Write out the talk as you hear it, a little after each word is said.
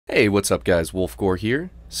Hey, what's up guys, Wolfgore here.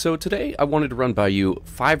 So today I wanted to run by you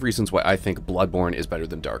 5 reasons why I think Bloodborne is better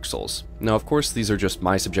than Dark Souls. Now of course these are just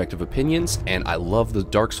my subjective opinions, and I love the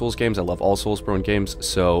Dark Souls games, I love all Soulsborne games,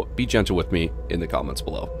 so be gentle with me in the comments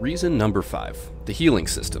below. Reason number 5, the healing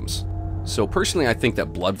systems. So personally I think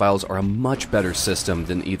that Blood Vials are a much better system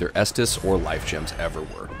than either Estus or Life Gems ever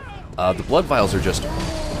were. The Blood Vials are just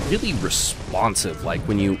really responsive. Like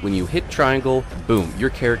when you hit triangle, boom, your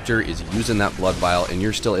character is using that blood vial and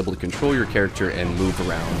you're still able to control your character and move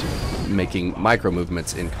around, making micro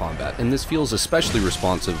movements in combat. And this feels especially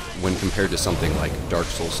responsive when compared to something like Dark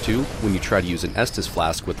Souls 2. When you try to use an Estus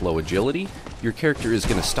flask with low agility, your character is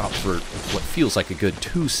going to stop for what feels like a good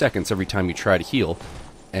 2 seconds every time you try to heal,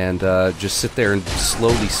 and just sit there and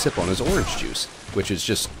slowly sip on his orange juice, which is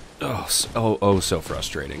just so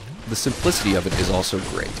frustrating. The simplicity of it is also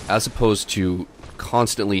great, as opposed to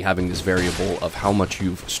constantly having this variable of how much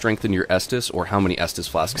you've strengthened your Estus or how many Estus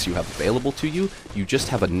flasks you have available to you. You just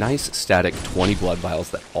have a nice static 20 blood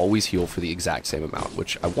vials that always heal for the exact same amount,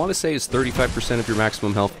 which I want to say is 35% of your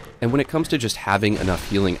maximum health. And when it comes to just having enough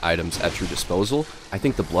healing items at your disposal, I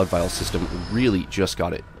think the blood vial system really just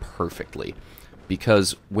got it perfectly.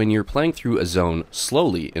 Because when you're playing through a zone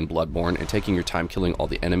slowly in Bloodborne and taking your time killing all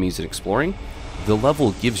the enemies and exploring, the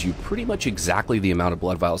level gives you pretty much exactly the amount of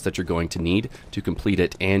blood vials that you're going to need to complete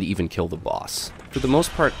it and even kill the boss. For the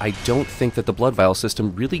most part, I don't think that the blood vial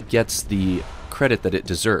system really gets the credit that it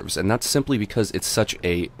deserves, and that's simply because it's such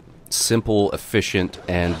a simple, efficient,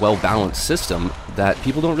 and well-balanced system that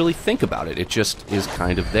people don't really think about it. It just is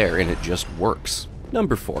kind of there, and it just works.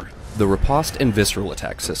 Number 4. The riposte and visceral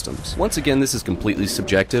attack systems. Once again, this is completely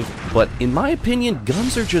subjective, but in my opinion,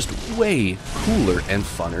 guns are just way cooler and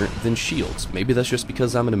funner than shields. Maybe that's just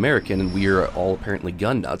because I'm an American and we are all apparently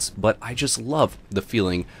gun nuts, but I just love the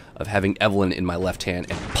feeling of having Evelyn in my left hand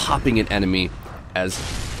and popping an enemy as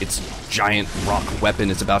its giant rock weapon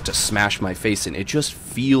is about to smash my face in. It just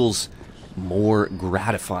feels more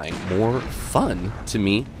gratifying, more fun to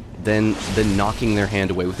me than knocking their hand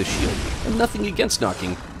away with a shield. And nothing against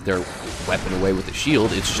knocking their weapon away with a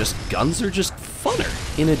shield, it's just guns are just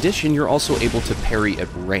funner. In addition, you're also able to parry at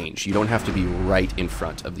range. You don't have to be right in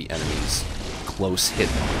front of the enemy's close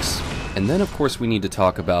hitbox. And then of course we need to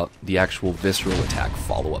talk about the actual visceral attack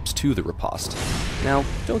follow-ups to the riposte. Now,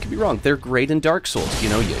 don't get me wrong, they're great in Dark Souls. You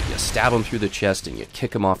know, you stab them through the chest and you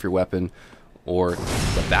kick them off your weapon, or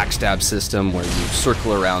the backstab system where you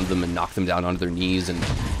circle around them and knock them down onto their knees and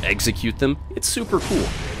execute them. It's super cool.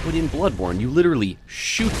 But in Bloodborne, you literally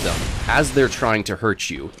shoot them as they're trying to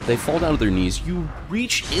hurt you. They fall down to their knees, you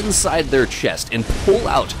reach inside their chest and pull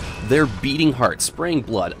out their beating heart, spraying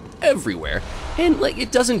blood everywhere, and like,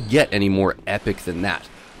 it doesn't get any more epic than that.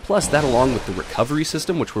 Plus, that along with the recovery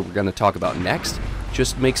system, which we're going to talk about next,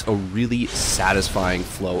 just makes a really satisfying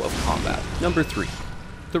flow of combat. Number 3.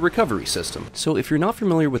 The recovery system. So if you're not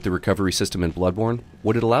familiar with the recovery system in Bloodborne,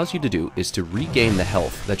 what it allows you to do is to regain the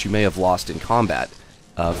health that you may have lost in combat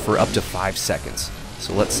for up to 5 seconds.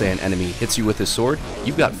 So let's say an enemy hits you with his sword,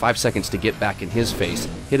 you've got 5 seconds to get back in his face,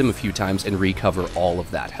 hit him a few times, and recover all of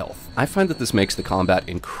that health. I find that this makes the combat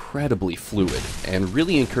incredibly fluid, and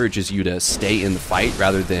really encourages you to stay in the fight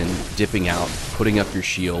rather than dipping out, putting up your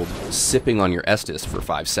shield, sipping on your Estus for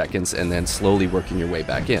 5 seconds, and then slowly working your way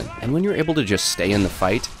back in. And when you're able to just stay in the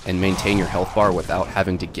fight and maintain your health bar without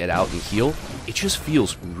having to get out and heal, it just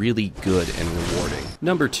feels really good and rewarding.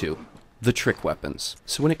 Number 2. The trick weapons.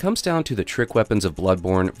 So when it comes down to the trick weapons of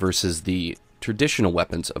Bloodborne versus the traditional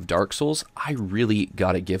weapons of Dark Souls, I really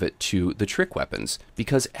gotta give it to the trick weapons,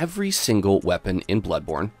 because every single weapon in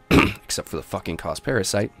Bloodborne, except for the fucking cost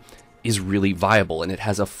parasite, is really viable, and it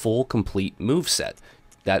has a full complete moveset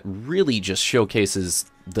that really just showcases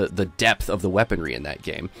the depth of the weaponry in that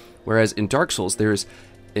game. Whereas in Dark Souls, there's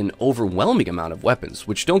an overwhelming amount of weapons,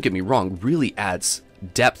 which, don't get me wrong, really adds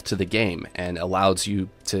depth to the game and allows you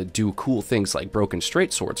to do cool things like broken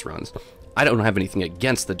straight swords runs. I don't have anything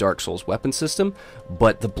against the Dark Souls weapon system,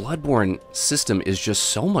 but the Bloodborne system is just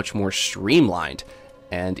so much more streamlined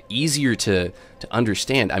and easier to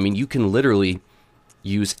understand. I mean, you can literally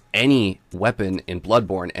use any weapon in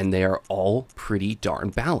Bloodborne and they are all pretty darn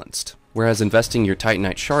balanced. Whereas investing your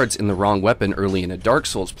Titanite shards in the wrong weapon early in a Dark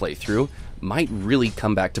Souls playthrough might really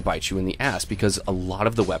come back to bite you in the ass, because a lot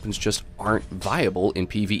of the weapons just aren't viable in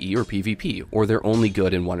PvE or PvP, or they're only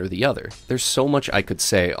good in one or the other. There's so much I could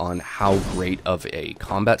say on how great of a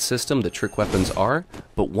combat system the trick weapons are,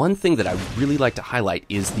 but one thing that I really like to highlight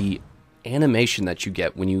is the animation that you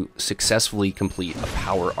get when you successfully complete a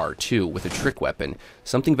power R2 with a trick weapon.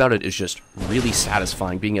 Something about it is just really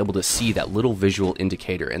satisfying, being able to see that little visual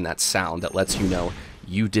indicator and that sound that lets you know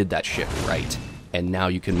you did that shit right. and now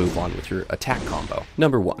you can move on with your attack combo.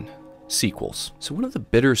 Number 1. Sequels. So one of the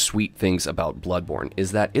bittersweet things about Bloodborne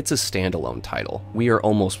is that it's a standalone title. We are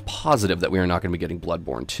almost positive that we are not going to be getting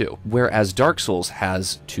Bloodborne 2, whereas Dark Souls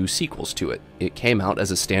has 2 sequels to it. It came out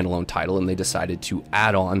as a standalone title and they decided to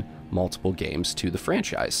add on multiple games to the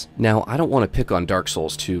franchise. Now, I don't want to pick on Dark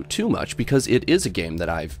Souls 2 too much because it is a game that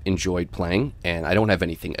I've enjoyed playing and I don't have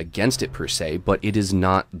anything against it per se, but it is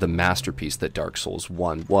not the masterpiece that Dark Souls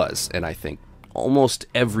 1 was, and I think almost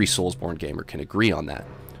every Soulsborne gamer can agree on that.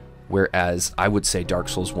 Whereas I would say Dark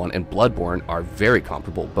Souls 1 and Bloodborne are very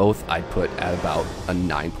comparable. Both I'd put at about a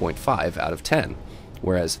 9.5 out of 10.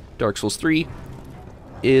 Whereas Dark Souls 3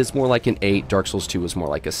 is more like an 8, Dark Souls 2 is more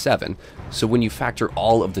like a 7. So when you factor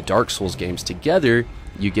all of the Dark Souls games together,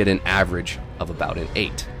 you get an average of about an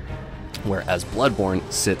 8. Whereas Bloodborne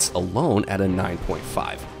sits alone at a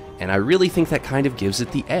 9.5. And I really think that kind of gives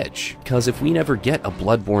it the edge. Because if we never get a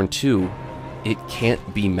Bloodborne 2, it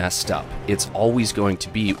can't be messed up. It's always going to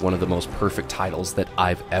be one of the most perfect titles that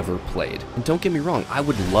I've ever played. And don't get me wrong, I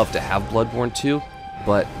would love to have Bloodborne 2,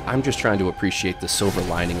 but I'm just trying to appreciate the silver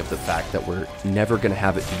lining of the fact that we're never going to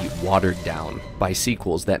have it be watered down by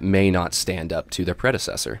sequels that may not stand up to their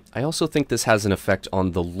predecessor. I also think this has an effect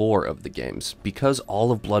on the lore of the games. Because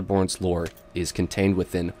all of Bloodborne's lore is contained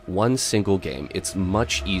within one single game, it's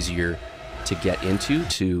much easier to get into,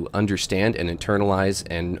 to understand and internalize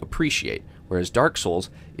and appreciate. Whereas Dark Souls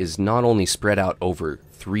is not only spread out over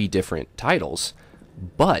 3 different titles,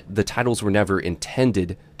 but the titles were never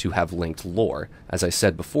intended to have linked lore. As I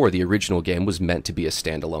said before, the original game was meant to be a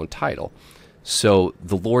standalone title. So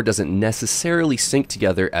the lore doesn't necessarily sync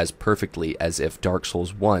together as perfectly as if Dark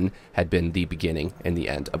Souls 1 had been the beginning and the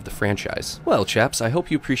end of the franchise. Well, chaps, I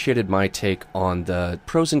hope you appreciated my take on the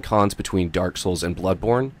pros and cons between Dark Souls and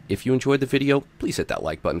Bloodborne. If you enjoyed the video, please hit that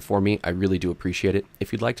like button for me. I really do appreciate it.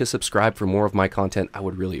 If you'd like to subscribe for more of my content, I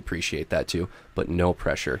would really appreciate that too, but no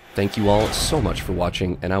pressure. Thank you all so much for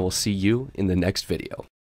watching, and I will see you in the next video.